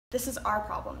This is our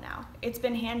problem now. It's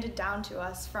been handed down to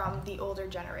us from the older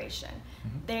generation.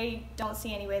 They don't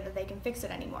see any way that they can fix it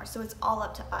anymore, so it's all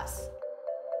up to us.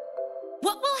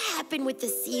 What will happen with the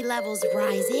sea levels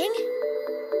rising?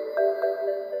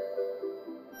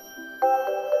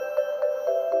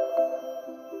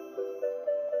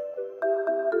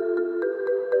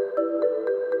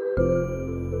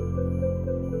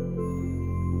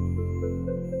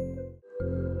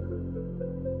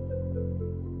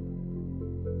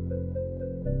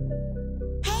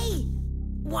 Hey,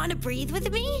 wanna breathe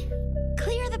with me?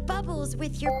 Clear the bubbles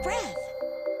with your breath.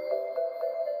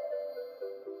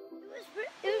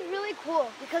 It was really cool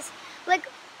because, like,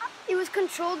 it was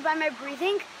controlled by my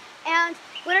breathing, and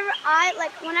when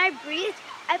I breathed,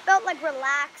 I felt like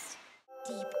relaxed.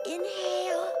 Deep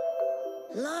inhale,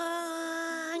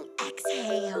 long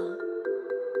exhale.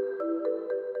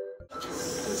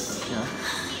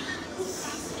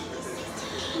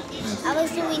 I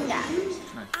was doing that.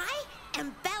 I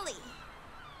am Belly.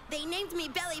 They named me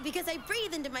Belly because I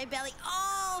breathe into my belly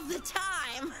all the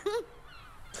time.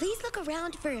 Please look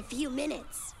around for a few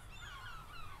minutes.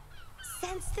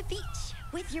 Sense the beach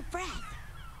with your breath.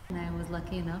 And I was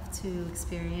lucky enough to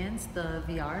experience the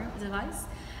VR device,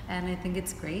 and I think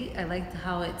it's great. I liked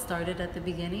how it started at the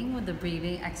beginning with the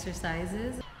breathing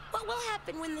exercises. What will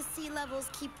happen when the sea levels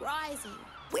keep rising?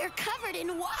 We're covered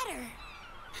in water.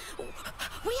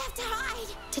 We have to hide.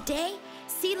 Today,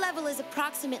 sea level is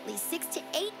approximately 6 to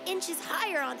 8 inches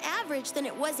higher on average than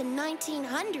it was in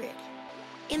 1900.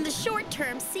 In the short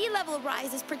term, sea level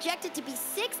rise is projected to be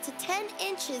 6 to 10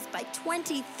 inches by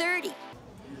 2030.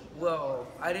 Well,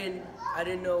 I didn't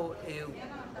know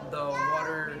the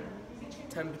water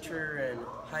temperature and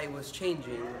height was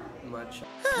changing much.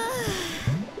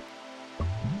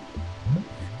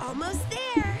 Almost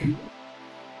there.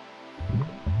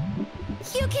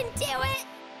 You can do it!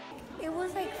 It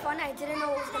was like fun. I didn't know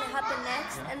what was gonna happen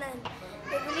next, and then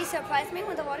it really surprised me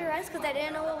when the water rose because I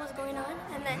didn't know what was going on,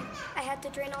 and then I had to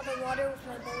drain all the water with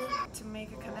my belly. To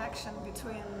make a connection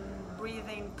between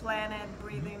breathing planet,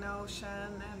 breathing ocean,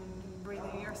 and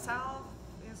breathing yourself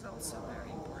is also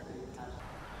very important.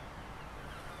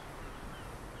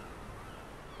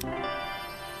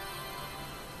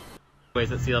 Ways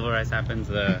that sea level rise happens,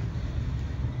 the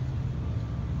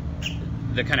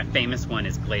kind of famous one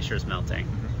is glaciers melting,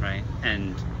 right?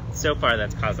 And so far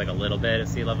that's caused like a little bit of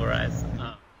sea level rise.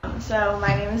 So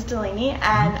my name is Delaney,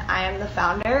 and I am the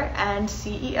founder and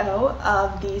CEO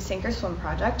of the Sink or Swim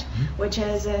Project, which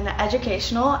is an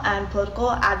educational and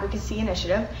political advocacy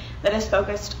initiative that is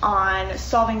focused on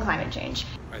solving climate change.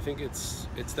 I think it's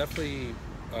definitely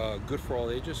good for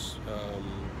all ages.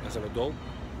 As an adult,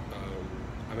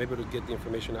 I'm able to get the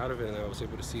information out of it, and I was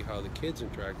able to see how the kids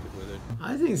interacted with it.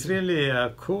 I think it's really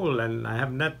cool, and I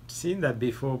have not seen that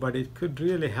before, but it could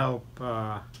really help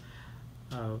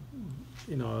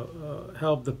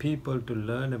help the people to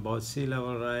learn about sea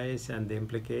level rise and the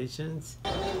implications.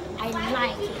 I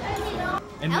like it.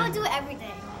 I would do it every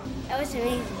day. That was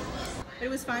amazing. It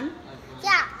was fun?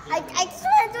 Yeah, I just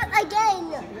want to do it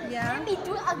again. Yeah? Let me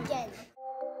do it again.